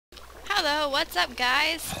Hello, what's up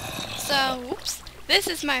guys? So, whoops, this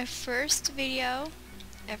is my first video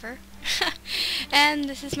ever, and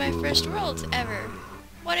this is my first world ever.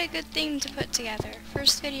 What a good thing to put together,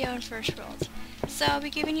 first video and first world. So I'll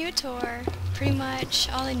be giving you a tour, pretty much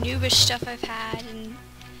all the noobish stuff I've had and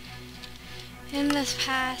in the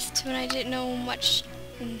past when I didn't know much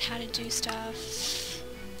and how to do stuff.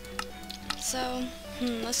 So,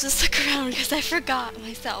 let's just look around because I forgot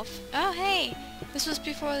myself. Oh hey! This was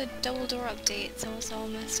before the double door update, so it's all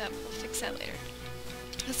messed up. We'll fix that later.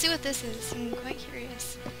 Let's see what this is. I'm quite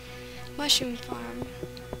curious. Mushroom farm.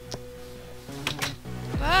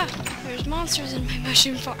 Ah! There's monsters in my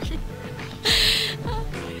mushroom farm.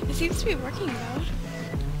 It seems to be working though.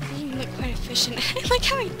 You look quite efficient. I like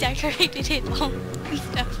how I decorated it all and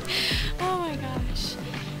stuff. Oh my gosh.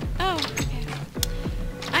 Oh, okay.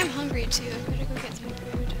 I'm hungry too. I better go get some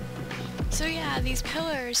food. So yeah, these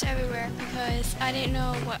pillars everywhere because I didn't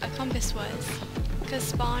know what a compass was. Because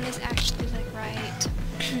spawn is actually like right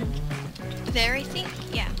there, I think.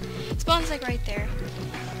 Yeah, spawn's like right there.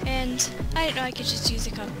 And I didn't know I could just use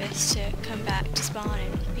a compass to come back to spawn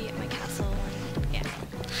and be at my castle. And yeah,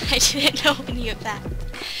 I didn't know any of that.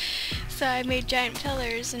 So I made giant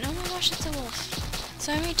pillars and oh my gosh, it's a wolf.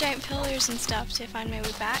 So I made giant pillars and stuff to find my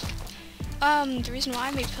way back. The reason why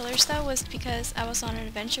I made pillars though was because I was on an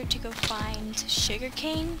adventure to go find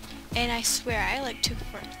sugarcane, and I swear I like took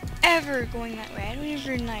forever going that way. I don't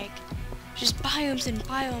even like just biomes and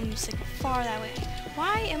biomes like far that way.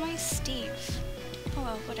 Why am I Steve? Oh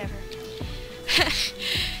well, whatever.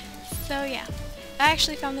 So yeah, I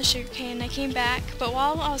actually found the sugarcane and I came back, but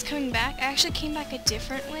while I was coming back, I actually came back a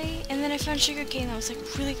different way, and then I found sugarcane that was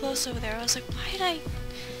like really close over there. I was like, why did I?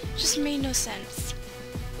 Just made no sense.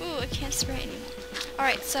 Ooh, I can't spray anymore.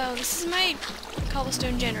 Alright, so this is my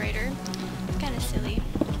cobblestone generator. It's kind of silly.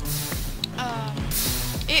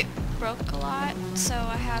 It broke a lot, so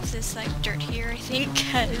I have this like dirt here, I think,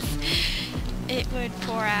 because it would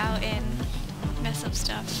pour out and mess up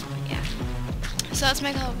stuff. Yeah. So that's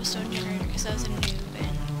my cobblestone generator, because I was a noob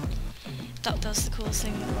and thought that was the coolest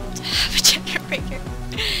thing in the world to have a generator.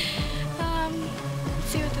 Let's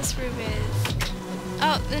see what this room is.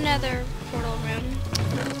 Oh, the nether portal room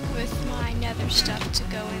with my nether stuff to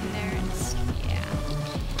go in there. It's, yeah.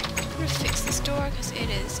 I'm gonna fix this door because it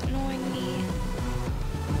is annoying me.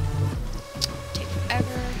 Take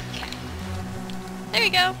forever. Okay. There we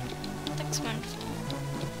go. Looks wonderful.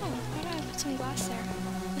 Oh, why did I put some glass there?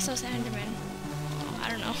 This was an Enderman. Oh, I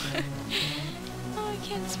don't know. Oh, I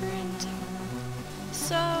can't sprint.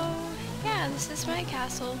 So, yeah, this is my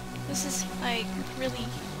castle. This is like really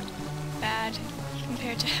bad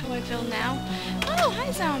compared to how I feel now. Oh,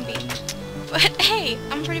 hi zombie! But hey,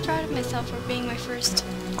 I'm pretty proud of myself for being my first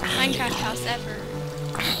Minecraft house ever.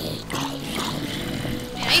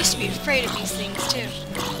 And I used to be afraid of these things too.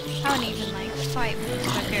 I wouldn't even like fight with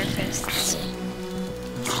my bare fists.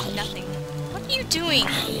 Nothing. What are you doing?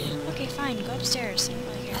 Okay, fine, go upstairs. I'm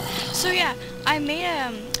really here. So yeah, I made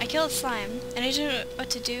I killed slime, and I didn't know what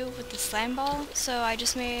to do with the slime ball, so I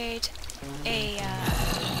just made a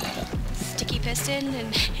sticky piston,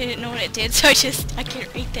 and I didn't know what it did, so I just stuck it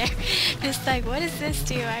right there. Just like, what does this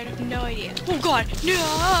do? I have no idea. Oh god,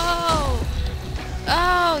 no!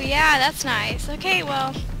 Oh yeah, that's nice. Okay,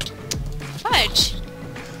 well, fudge.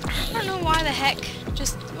 I don't know why the heck.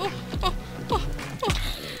 Just I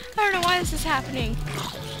don't know why this is happening.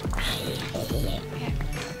 Okay.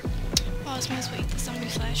 Well, I might as well eat the zombie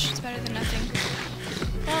flesh. It's better than nothing.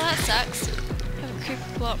 Well, that sucks. I have a creep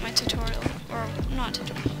blow up my tutorial. Or, not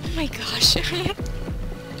tutorial. Oh my gosh. Let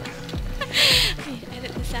me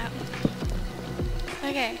edit this out.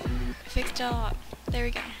 Okay. I fixed it all up. There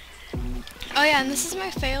we go. Oh yeah, and this is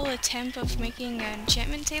my failed attempt of making an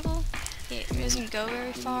enchantment table. It doesn't go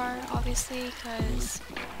very far, obviously, because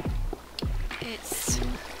it's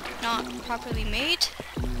not properly made.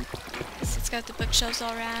 It's got the bookshelves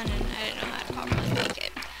all around, and I didn't know how to properly make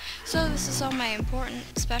it. So this is all my important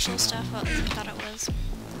special stuff, well, at least I thought it was.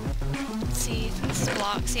 Let's see, I think this is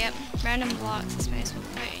blocks, yep. Random blocks, this may as well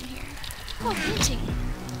put it in here. Oh, painting!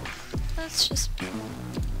 Let's just... I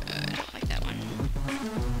don't like that one.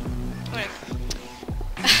 Whatever.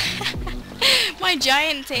 My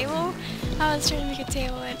giant table? I was trying to make a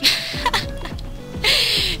table and...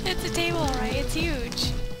 It's a table, alright, it's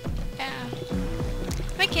huge. Yeah.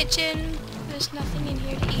 My kitchen. There's nothing in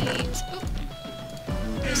here to eat. Oop.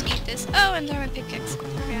 Just eat this. Oh, and throw my pickaxe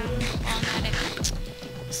around while I'm at it.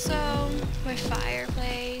 So, my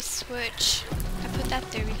fireplace, which I put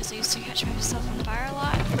that there because I used to catch myself on fire a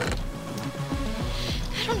lot.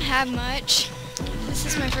 I don't have much. This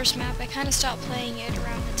is my first map. I kind of stopped playing it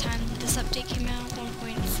around the time this update came out,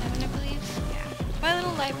 1.7 I believe.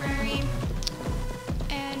 library,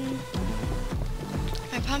 and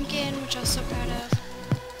my pumpkin, which I was so proud of,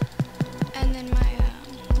 and then my,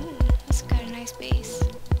 ooh, that's got a nice base.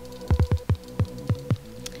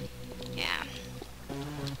 Yeah.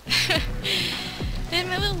 Then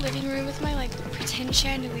my little living room with my, like, pretend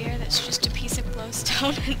chandelier that's just a piece of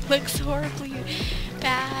glowstone and it looks horribly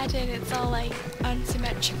bad, and it's all, like,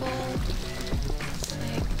 unsymmetrical. It's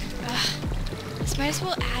like, ugh. This might as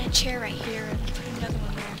well add a chair right here and put another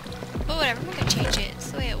one there. But whatever, I'm not gonna change it.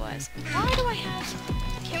 It's the way it was. Why do I have...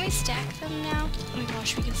 Can we stack them now? Oh my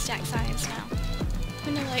gosh, we can stack science now.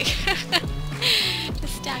 I'm gonna, like,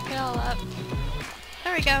 just stack it all up.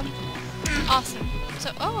 There we go. Awesome.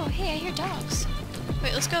 So, oh, hey, I hear dogs.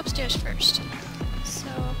 Wait, let's go upstairs first. So,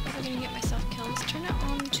 if I'm gonna get myself killed, let's turn it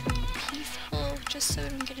on to peaceful, just so we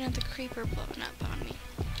don't get another creeper blowing up on me.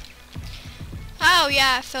 Oh,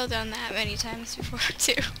 yeah, I fell down that many times before,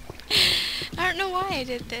 too. I don't know why I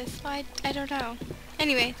did this. I don't know.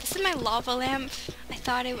 Anyway, this is my lava lamp. I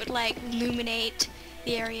thought it would, like, illuminate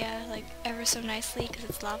the area, like, ever so nicely, because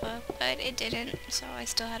it's lava, but it didn't, so I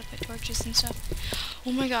still had to put torches and stuff.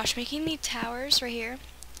 Oh my gosh, making these towers right here.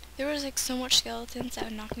 There was, like, so much skeletons that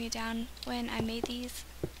would knock me down when I made these.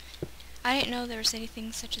 I didn't know there was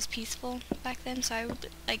anything such as peaceful back then, so I would,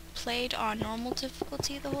 like, played on normal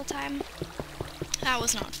difficulty the whole time. That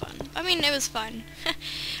was not fun. I mean, it was fun,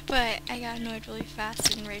 but I got annoyed really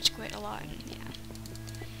fast and rage quit a lot, and yeah.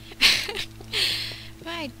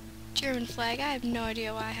 My German flag, I have no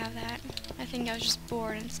idea why I have that. I think I was just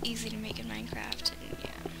bored and it's easy to make in Minecraft, and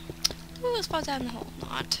yeah. Ooh, let's fall down the hole.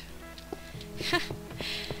 Not.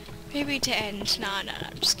 Maybe to end. No,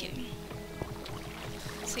 I'm just kidding.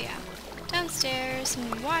 So yeah, downstairs,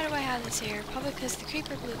 and why do I have this here? Probably because the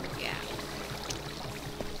creeper blew, yeah.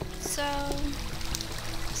 So,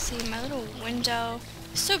 let's see, my little window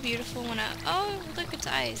is so beautiful when oh, look, it's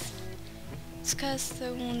ice. It's because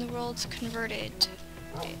when the world's converted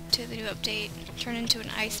to the new update, turned into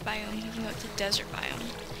an ice biome, even though it's a desert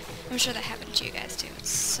biome. I'm sure that happened to you guys too. It's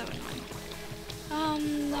so annoying.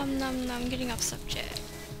 I'm getting off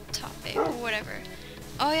topic, or whatever.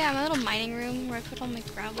 Oh yeah, my little mining room where I put all my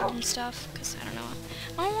gravel and stuff, because I don't know.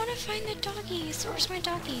 I want to find the doggies. Where's my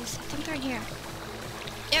doggies? I think they're in here.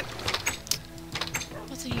 Yep.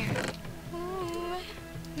 What's in here? Ooh,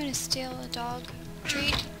 I'm gonna steal a dog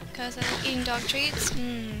treat, because I like eating dog treats.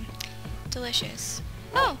 Mmm, delicious.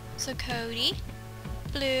 Oh, so Cody,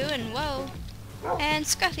 Blue, and Whoa, and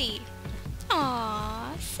Scruffy.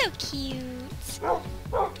 Aww, so cute.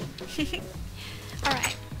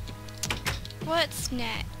 Alright, what's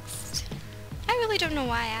next? I really don't know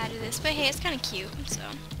why I added this, but hey, it's kind of cute, so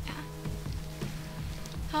yeah.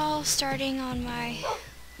 All starting on my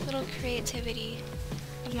little creativity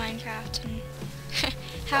of Minecraft and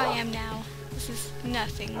how I am now. This is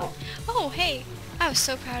nothing. Oh, hey, I was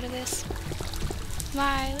so proud of this.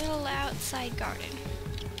 My little outside garden.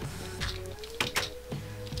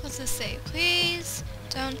 What's this say? Please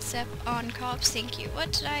don't step on crops, thank you.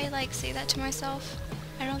 What did I, like, say that to myself?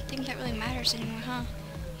 I don't think that really matters anymore, huh?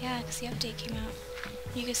 Yeah, because the update came out.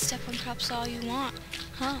 You can step on crops all you want.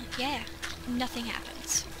 Huh, yeah. Nothing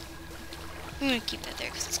happens. I'm gonna keep that there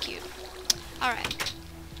because it's cute. Alright.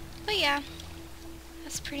 But yeah,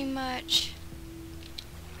 that's pretty much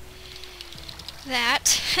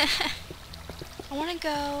that. I want to go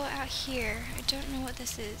out here. I don't know what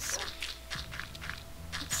this is.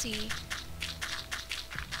 Let's see.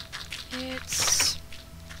 It's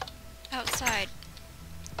outside,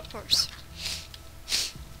 of course.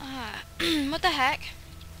 What the heck?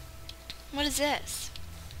 What is this?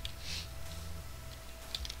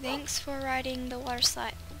 Thanks for riding the water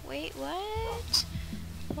slide. Wait, what?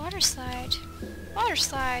 Water slide? Water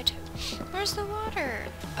slide? Where's the water?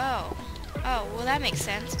 Oh. Oh, well that makes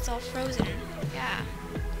sense. It's all frozen. Yeah.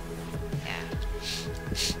 Yeah.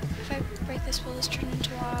 If I break this, will this turn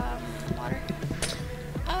into water?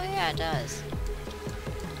 Oh yeah, it does.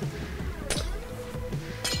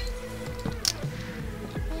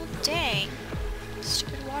 Well, dang.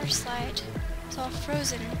 Stupid water slide. It's all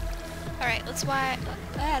frozen. Alright, let's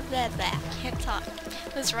can't talk.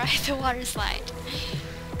 Let's ride the water slide.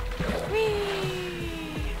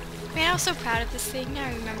 Whee! Man, I was so proud of this thing, now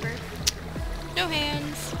I remember. No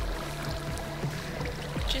hands.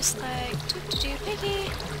 Just like doo-doo-doo piggy.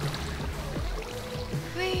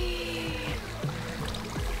 Whee!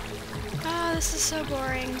 Oh, this is so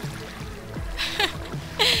boring.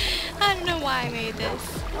 I don't know why I made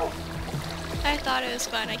this. I thought it was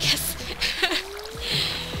fun, I guess.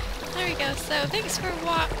 There we go. So thanks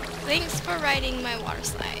for riding my water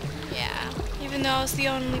slide. Yeah. Even though I was the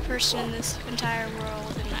only person in this entire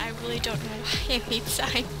world, and I really don't know why I made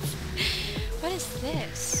signs. What is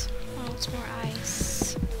this? Oh, it's more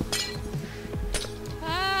ice.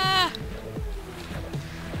 Ah!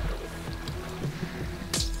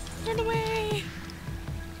 Run away!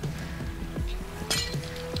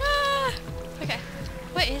 Ah! Okay.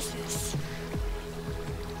 What is this?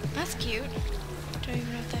 That's cute. Don't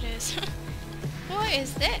even know what that is. What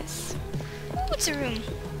is this? Oh, it's a room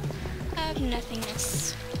of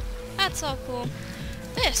nothingness. That's all cool.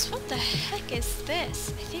 This, what the heck is this?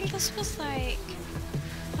 I think this was like,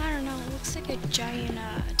 I don't know, it looks like a giant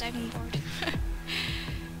diving board.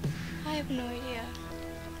 I have no idea.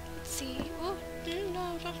 Let's see. Oh,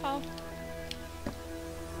 no, don't fall.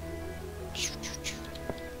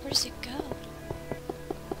 Where does it go?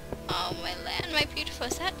 Oh, my land, my beautiful.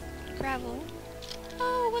 Is that gravel?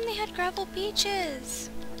 Oh, when they had gravel beaches.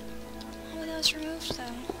 Oh, that was removed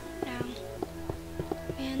though. Now.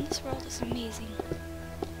 Man, this world is amazing.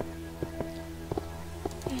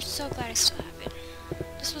 I'm so glad I still have it.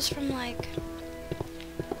 This was from like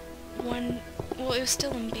well, it was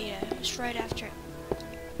still in beta. It was right after it.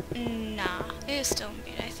 Nah, it was still in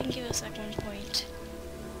beta. I think it was like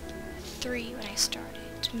 1.3 when I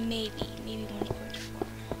started. Maybe 1.4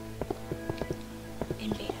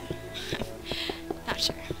 in beta. Not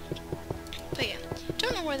sure. But yeah,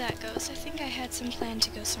 don't know where that goes. I think I had some plan to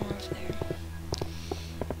go somewhere over there.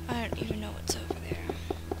 I don't even know what's over there.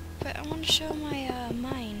 But I want to show my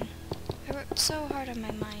mine. I worked so hard on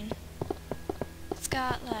my mine. It's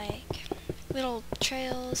got like little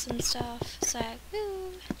trails and stuff. It's like,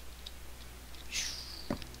 woo.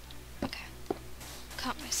 Okay.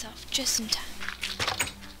 Caught myself just in time.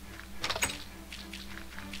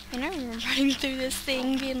 And I remember running through this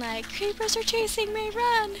thing being like, creepers are chasing me,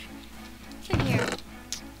 run! What's in here?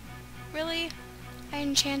 Really? I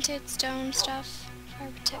enchanted stone stuff.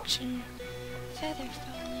 Fire protection. Feather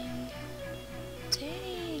falling.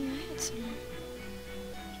 Dang, I had some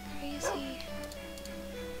crazy...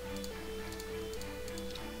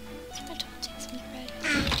 I'm about to take some bread.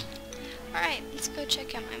 Alright, let's go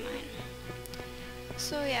check out my mine.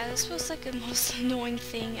 So yeah, this was like the most annoying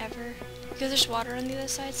thing ever. Because there's water on the other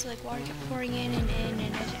side, so like water kept pouring in, and I didn't know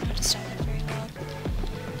how to stop it very well.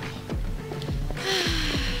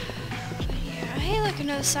 But yeah, hey, look,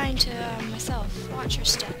 another sign to myself. Watch your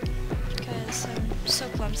step. Because I'm so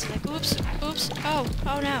clumsy. Like, oops, oops, oh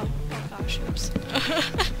no. Oh gosh, oops.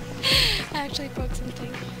 I actually broke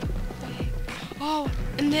something. Okay. Oh,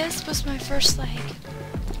 and this was my first, like,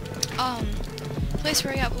 place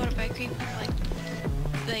where I got blown up by a creeper,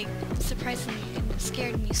 like, surprisingly, and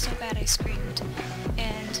scared me so bad I screamed.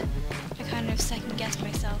 And I kind of second-guessed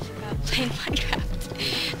myself about playing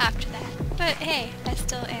Minecraft after that. But hey, I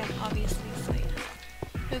still am, obviously, so yeah.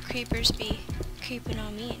 No creepers be creeping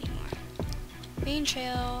on me anymore. Main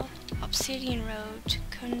trail, obsidian road,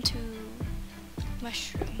 Kuntu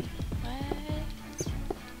mushroom. What?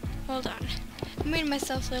 Hold on. I made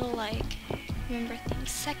myself little, like, remember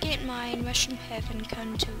things. Second mine, mushroom heaven,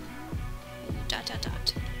 Kuntu. ...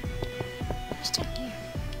 What's down here?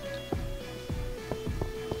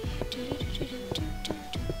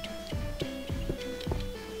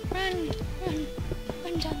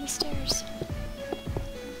 Run down the stairs.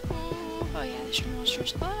 Oh yeah, there's some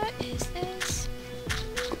monsters. What is this?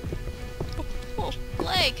 Oh,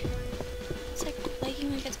 leg. It's like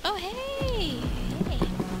legging like it's. Oh hey.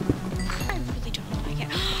 I really don't know what I get.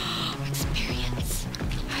 Experience.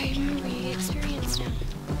 I remember you experience now.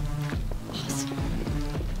 Awesome.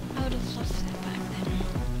 I would have loved that back then.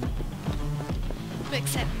 But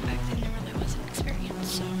except back then there really wasn't experience,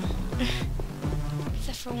 so.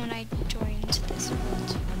 Except for when I joined this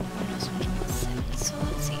world when I was 1.7. So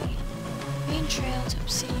let's see. Main trail to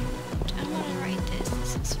Obsidian Road. I want to write this.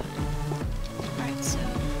 This is fun. Alright, so.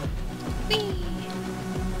 Whee!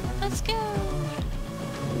 Let's go!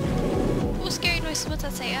 Oh, scary noise. What's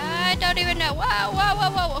that say? I don't even know.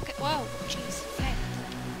 Whoa. Okay, whoa. Jeez. Okay.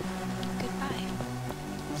 Goodbye.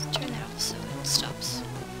 Let's turn that off so it stops.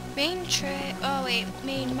 Main trail. Oh, wait.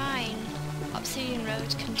 Main mine. Obsidian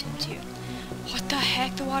Road continue. What the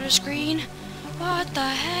heck? The water's green? What the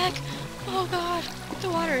heck? Oh god. The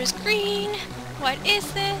water is green. What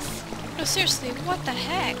is this? No, seriously. What the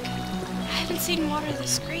heck? I haven't seen water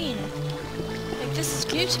this green. Like, this is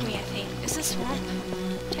new to me, I think. Is this swamp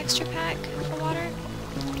texture pack for water?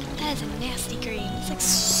 That is a nasty green. It's like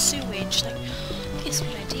sewage. Like, okay, that's a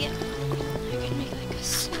good idea. I could make like a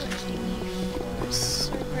sewer thingy for a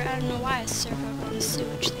server. I don't know why a server on the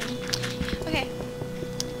sewage thing. Okay,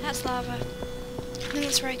 that's lava. I think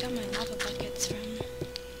that's where I got my lava buckets from.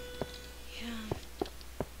 Yeah.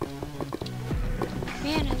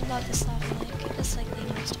 Man, I love this lava lake. It's like the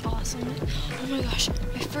most awesome found it. Oh my gosh,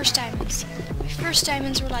 my first diamonds. My first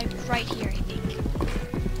diamonds were like right here, I think.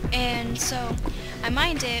 And so I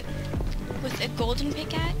mined it with a golden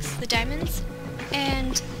pickaxe, the diamonds,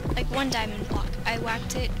 and like one diamond block. I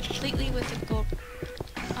whacked it completely with a gold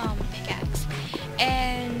pickaxe,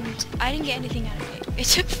 and I didn't get anything out of it. It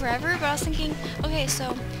took forever, but I was thinking, okay,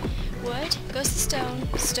 so wood goes to stone,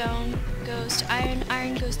 stone goes to iron,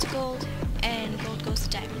 iron goes to gold, and gold goes to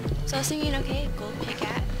diamond. So I was thinking, okay, gold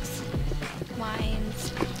pickaxe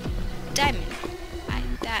mines diamond.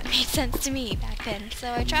 That made sense to me back then.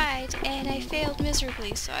 So I tried, and I failed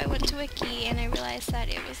miserably. So I went to Wiki, and I realized that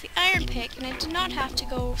it was the iron pick, and I did not have to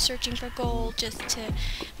go searching for gold just to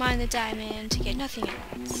mine the diamond to get nothing out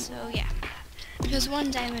of it. So yeah, it was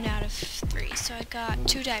 1 diamond out of 3, so I got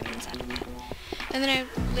 2 diamonds out of it. And then I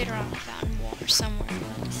later on found more somewhere in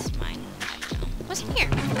this mine. I don't know. What's in here?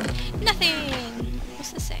 Nothing!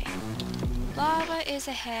 What's this say? Lava is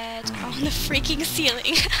ahead on the freaking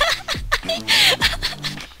ceiling.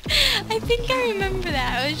 I think I remember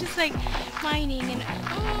that. I was just like mining and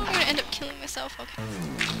oh, I'm gonna end up killing myself. Okay.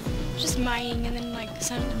 Just mining and then like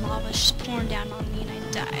some lava just pouring down on me and I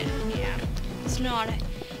died. And yeah, it's not a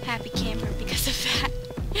happy camper because of that.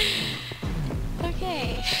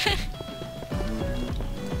 Okay.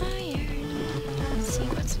 Iron. Let's see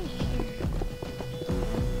what's in here.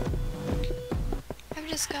 I've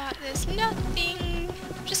just got this nothing.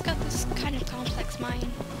 I've just got this kind of complex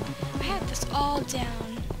mine. I had this all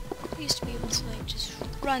down. I used to be able to like just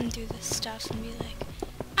run through this stuff and be like,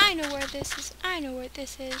 I know where this is, I know where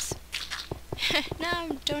this is. Now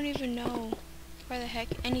I don't even know where the heck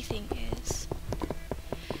anything is.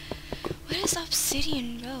 What is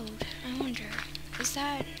Obsidian Road? I wonder. Is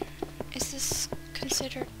this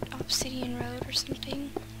considered Obsidian Road or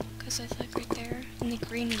something? Because it's like right there in the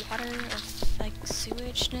green water of like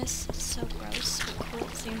sewageness. It's so gross but cool at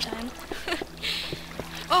the same time.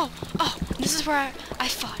 Oh, this is where I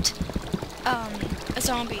fought a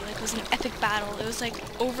zombie. Like, it was an epic battle. It was like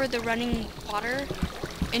over the running water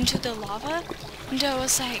into the lava, and I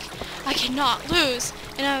was like, I cannot lose.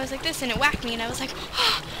 And I was like this, and it whacked me, and I was like,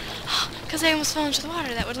 because I almost fell into the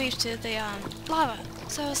water that would lead to the lava.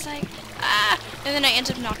 So I was like, ah! And then I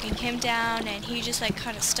ended up knocking him down, and he just like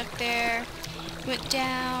kind of stuck there, went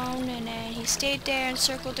down, and then he stayed there and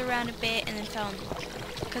circled around a bit, and then fell in the lava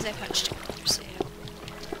because I punched him. So yeah.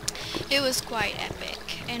 It was quite epic.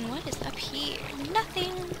 And what is up here?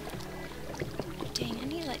 Nothing. Dang, I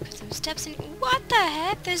need like put some steps in. What the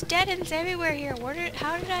heck? There's dead ends everywhere here.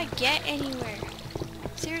 How did I get anywhere?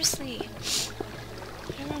 Seriously.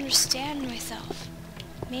 I don't understand myself.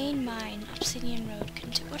 Main mine, Obsidian Road.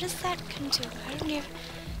 What does that continue? I don't even.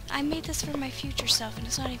 I made this for my future self and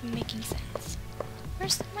it's not even making sense.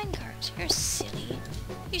 Where's the minecart? You're silly.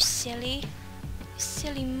 You silly. You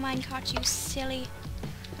silly minecart, you silly.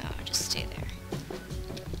 Oh, just stay there.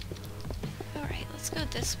 Alright, let's go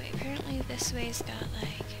this way. Apparently this way's got,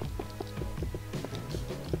 like,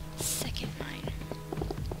 second mine.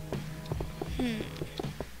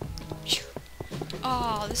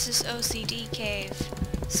 Oh, this is OCD cave.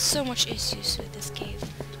 So much issues with this cave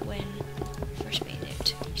when I first made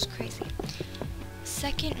it. It's crazy.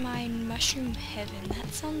 Second mine, Mushroom Heaven.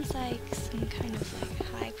 That sounds like some kind of, like,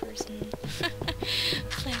 high person.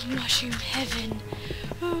 Like, Mushroom Heaven.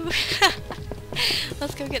 Ooh.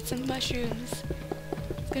 Let's go get some mushrooms.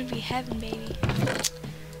 It's gonna be heaven, baby.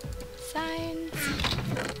 Signs.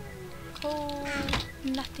 Coal.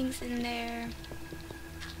 Nothing's in there.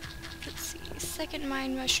 Let's see. Second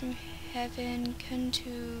mine, Mushroom Heaven.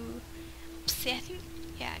 Continue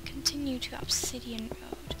to Obsidian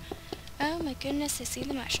Road. Oh my goodness, I see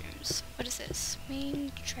the mushrooms. What is this?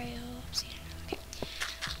 Main trail, Obsidian Road. Okay.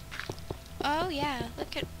 Oh yeah,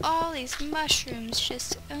 look at all these mushrooms.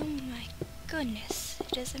 Just, oh my goodness.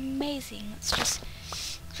 It is amazing. Let's just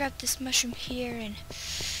grab this mushroom here and,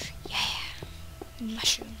 yeah,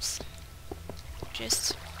 mushrooms.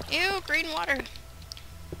 Just, ew, green water.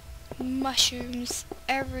 Mushrooms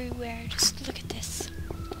everywhere. Just look at this.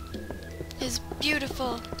 It's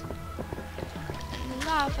beautiful. And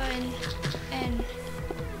lava and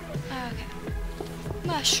okay.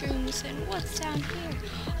 Mushrooms and what's down here?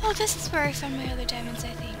 Oh, this is where I found my other diamonds, I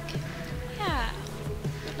think. Yeah.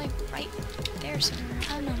 Like right there somewhere.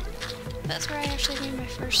 I don't know. That's where I actually made my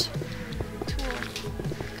first tool.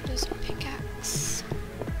 There's a pickaxe.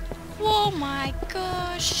 Oh my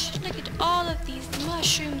gosh. Look at all of these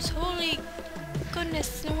mushrooms. Holy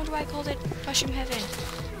goodness. No wonder why I called it Mushroom Heaven.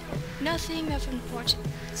 Nothing of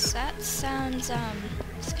importance. That sounds,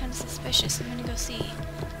 it's kind of suspicious. I'm gonna go see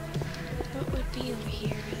what would be over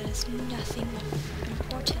here that is nothing of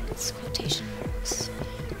importance. Quotation marks.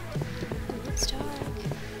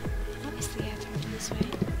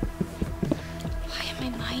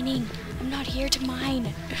 here to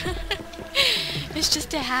mine. It's just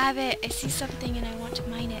to have it. I see something and I want to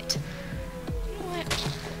mine it. You know what?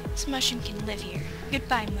 This mushroom can live here.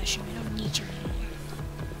 Goodbye, mushroom. I don't need you anymore.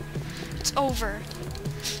 It's over.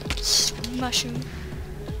 Mushroom.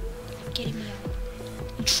 Getting me all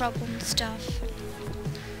in trouble and stuff.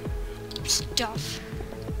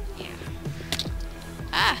 Yeah.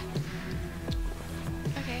 Ah!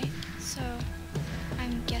 Okay, so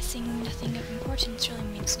I'm guessing nothing of importance really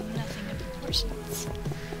means nothing of importance.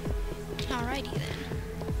 Alrighty then.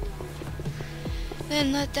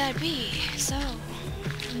 Then let that be. So,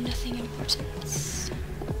 nothing importance.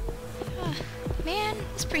 Ah, man,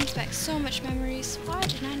 this brings back so much memories. Why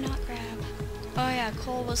did I not grab? Oh yeah,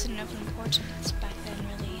 coal wasn't of importance back then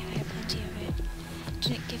really. I had plenty of it.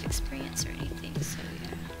 Didn't give experience or anything, so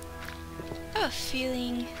yeah. I have a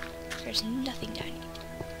feeling there's nothing down here.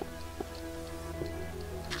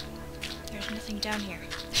 There's nothing down here.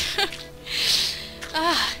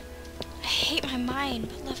 Ah, I hate my mind,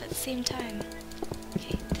 but love at the same time.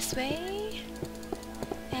 Okay, this way.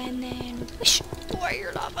 And then whoosh!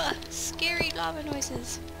 Warrior lava! Scary lava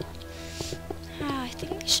noises. Ah, I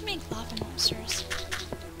think we should make lava monsters.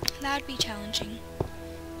 That would be challenging.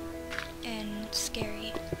 And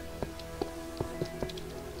scary.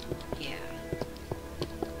 Yeah.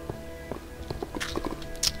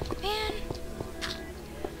 Man!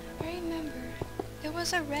 I remember. There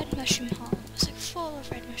was a red mushroom hall. It was like full of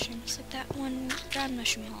red mushrooms. Like that one brown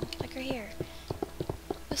mushroom hall. Like right here.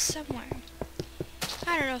 It was somewhere.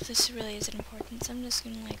 I don't know if this really is an importance. I'm just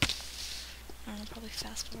gonna like, I don't know, probably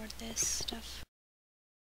fast forward this stuff.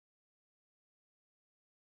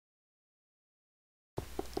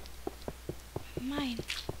 Mine.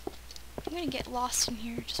 I'm gonna get lost in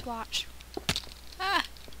here. Just watch. Ah!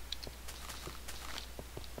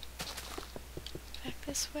 Back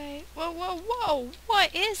this way. Whoa, whoa, whoa!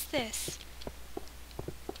 What is this?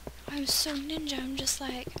 I'm so ninja. I'm just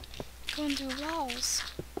like going through walls.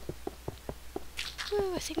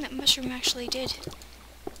 Ooh, I think that mushroom actually did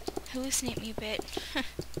hallucinate me a bit.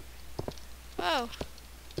 Whoa.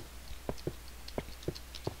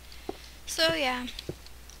 So yeah,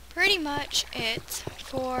 pretty much it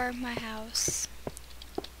for my house.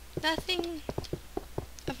 Nothing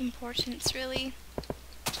of importance really.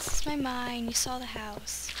 This is my mine, you saw the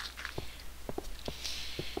house.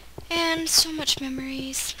 And so much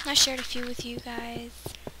memories. I shared a few with you guys.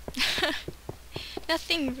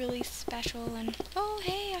 Nothing really special, and oh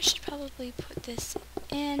hey, I should probably put this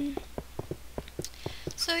in.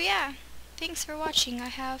 So yeah, thanks for watching. I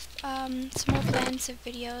have some more plans of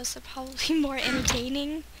videos, so probably more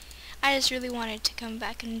entertaining. I just really wanted to come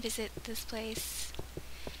back and visit this place.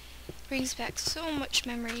 Brings back so much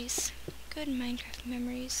memories. Good Minecraft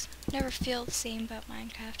memories. Never feel the same about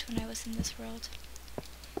Minecraft when I was in this world.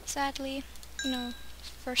 Sadly, you know,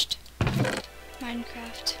 first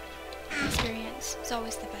Minecraft experience is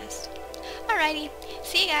always the best. Alrighty,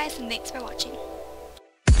 see you guys and thanks for watching.